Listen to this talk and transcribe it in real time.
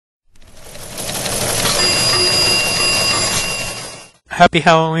Happy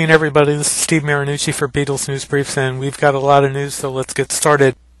Halloween, everybody. This is Steve Marinucci for Beatles News Briefs, and we've got a lot of news, so let's get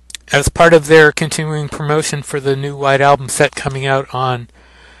started. As part of their continuing promotion for the new White Album set coming out on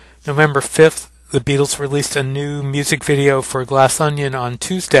November 5th, the Beatles released a new music video for Glass Onion on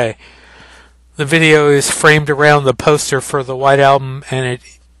Tuesday. The video is framed around the poster for the White Album, and it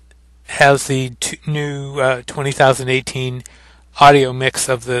has the new 2018 audio mix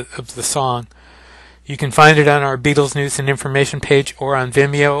of the song. You can find it on our Beatles News and Information page, or on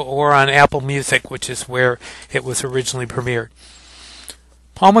Vimeo, or on Apple Music, which is where it was originally premiered.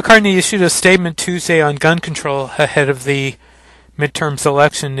 Paul McCartney issued a statement Tuesday on gun control ahead of the midterms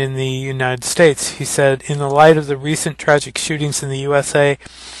election in the United States. He said, "In the light of the recent tragic shootings in the USA,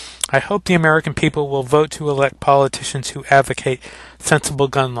 I hope the American people will vote to elect politicians who advocate sensible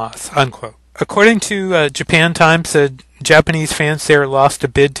gun laws," unquote. According to Japan Times, Japanese fans there lost a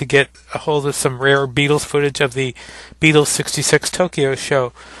bid to get a hold of some rare Beatles footage of the Beatles' '66 Tokyo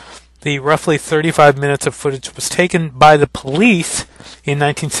show. The roughly 35 minutes of footage was taken by the police in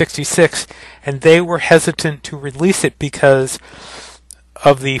 1966, and they were hesitant to release it because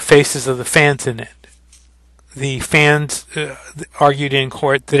of the faces of the fans in it. The fans argued in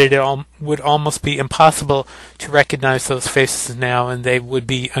court that it would almost be impossible to recognize those faces now, and they would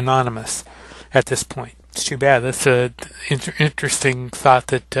be anonymous at this point. It's too bad. That's an interesting thought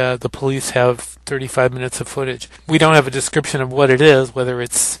that the police have 35 minutes of footage. We don't have a description of what it is, whether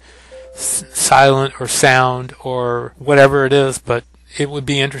it's silent or sound or whatever it is, but it would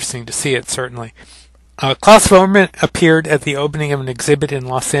be interesting to see it, certainly. Klaus Voormann appeared at the opening of an exhibit in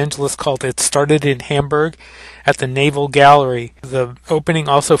Los Angeles called It Started in Hamburg at the Naval Gallery. The opening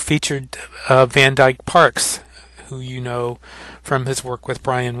also featured Van Dyke Parks, who you know from his work with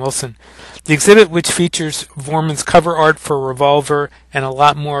Brian Wilson. The exhibit, which features Voormann's cover art for Revolver and a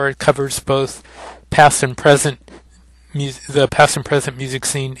lot more, covers both past and present the past and present music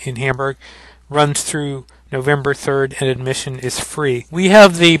scene in Hamburg, runs through November 3rd, and admission is free. We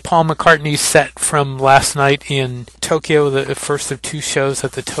have the Paul McCartney set from last night in Tokyo, the first of two shows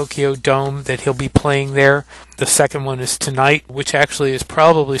at the Tokyo Dome that he'll be playing there. The second one is tonight, which actually is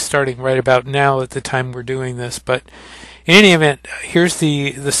probably starting right about now at the time we're doing this. But in any event, here's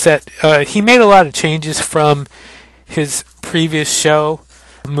the set. He made a lot of changes from his previous show,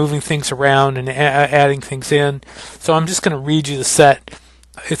 moving things around and adding things in. So I'm just going to read you the set.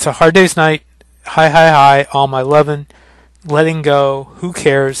 It's A Hard Day's Night, Hi Hi Hi, All My Lovin', Letting Go, Who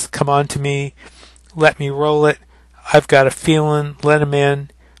Cares, Come On To Me, Let Me Roll It, I've Got a Feelin', Let 'Em In,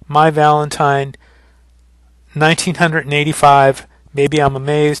 My Valentine, 1985, Maybe I'm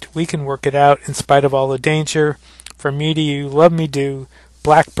Amazed, We Can Work It Out, In Spite of All the Danger, From Me to You, Love Me Do,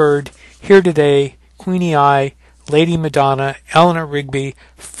 Blackbird, Here Today, Queenie Eye, Lady Madonna, Eleanor Rigby,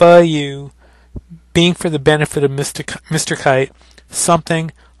 For You, Being for the Benefit of Mr. Kite,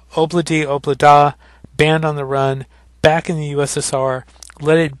 Something, Obla-Dee Obla-Da, Band on the Run, Back in the USSR,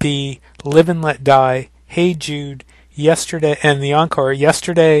 Let It Be, Live and Let Die, Hey Jude, Yesterday, and the encore,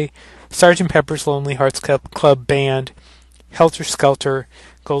 Yesterday, Sgt. Pepper's Lonely Hearts Club Band, Helter Skelter,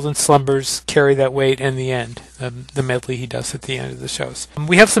 Golden Slumbers, Carry That Weight, and the end, the medley he does at the end of the shows.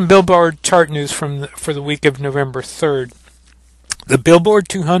 We have some Billboard chart news for the week of November 3rd. The Billboard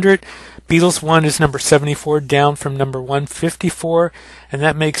 200, Beatles 1 is number 74, down from number 154, and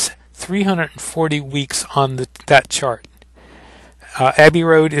that makes 340 weeks on that chart. Abbey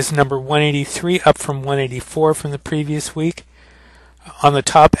Road is number 183, up from 184 from the previous week. On the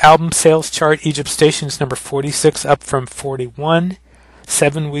top album sales chart, Egypt Station is number 46, up from 41,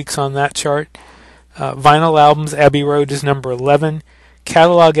 7 weeks on that chart. Vinyl albums, Abbey Road is number 11.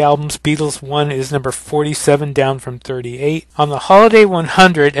 Catalog albums, Beatles 1 is number 47, down from 38. On the Holiday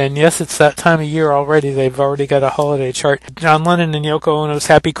 100, and yes, it's that time of year already, they've already got a holiday chart. John Lennon and Yoko Ono's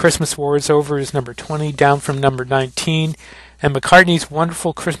Happy Christmas War Is Over is number 20, down from number 19. And McCartney's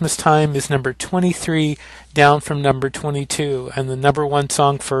Wonderful Christmas Time is number 23, down from number 22. And the number one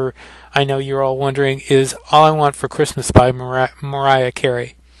song for I Know You're All Wondering is All I Want for Christmas by Mariah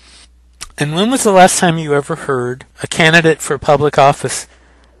Carey. And when was the last time you ever heard a candidate for public office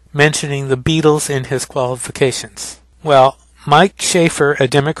mentioning the Beatles in his qualifications? Well, Mike Schaefer, a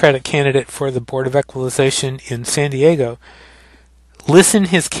Democratic candidate for the Board of Equalization in San Diego, listened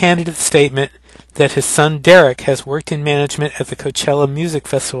his candidate statement that his son Derek has worked in management at the Coachella Music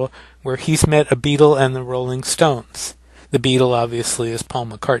Festival, where he's met a Beatle and the Rolling Stones. The Beatle, obviously, is Paul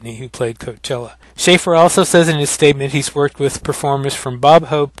McCartney, who played Coachella. Schaefer also says in his statement he's worked with performers from Bob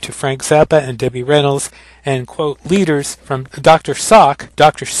Hope to Frank Zappa and Debbie Reynolds, and, quote, leaders from Dr. Sock,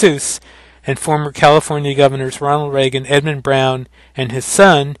 Dr. Seuss, and former California governors Ronald Reagan, Edmund Brown, and his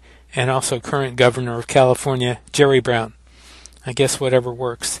son, and also current governor of California, Jerry Brown. I guess whatever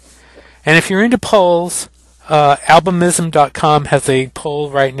works. And if you're into polls, albumism.com has a poll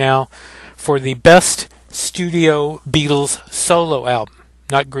right now for the best studio Beatles solo album.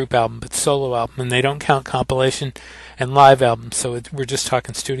 Not group album, but solo album. And they don't count compilation and live albums, so we're just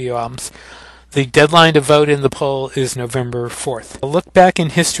talking studio albums. The deadline to vote in the poll is November 4th. A look back in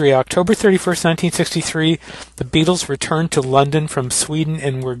history, October 31st, 1963, the Beatles returned to London from Sweden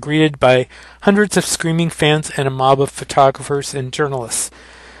and were greeted by hundreds of screaming fans and a mob of photographers and journalists.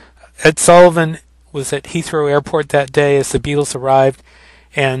 Ed Sullivan was at Heathrow Airport that day as the Beatles arrived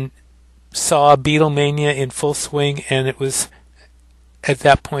and saw Beatlemania in full swing, and it was at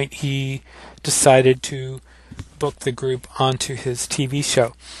that point he decided to book the group onto his TV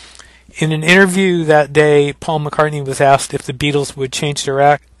show. In an interview that day, Paul McCartney was asked if the Beatles would change their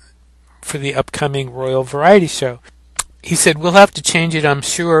act for the upcoming Royal Variety Show. He said, "We'll have to change it, I'm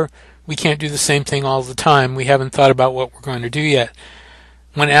sure. We can't do the same thing all the time. We haven't thought about what we're going to do yet."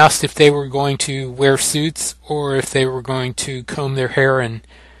 When asked if they were going to wear suits or if they were going to comb their hair and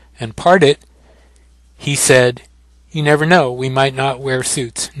part it, he said, "You never know. We might not wear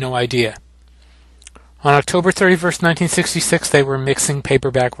suits. No idea." On October 31st, 1966, they were mixing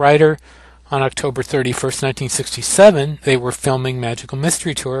Paperback Writer. On October 31st, 1967, they were filming Magical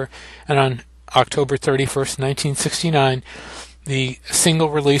Mystery Tour. And on October 31st, 1969, the single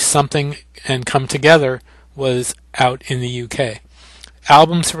release Something and Come Together was out in the UK.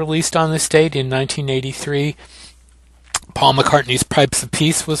 Albums released on this date in 1983. Paul McCartney's Pipes of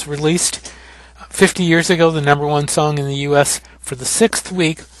Peace was released. 50 years ago, the number one song in the US for the 6th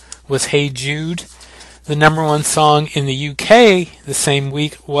week was Hey Jude. The number one song in the UK the same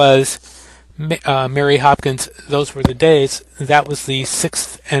week was Mary Hopkins' Those Were the Days. That was the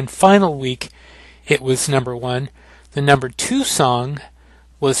 6th and final week it was number one. The number two song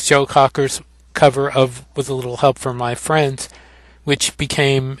was Joe Cocker's cover of With a Little Help from My Friends, which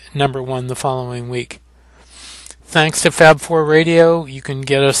became number one the following week. Thanks to Fab4 Radio, you can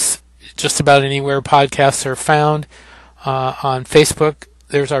get us just about anywhere podcasts are found. On Facebook,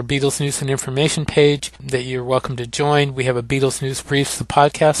 there's our Beatles News and Information page that you're welcome to join. We have a Beatles News Briefs, the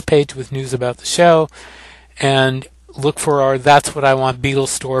podcast page with news about the show. And look for our That's What I Want Beatles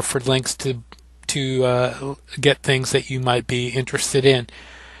store for links to get things that you might be interested in.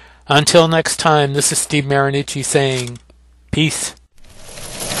 Until next time, this is Steve Marinucci saying peace.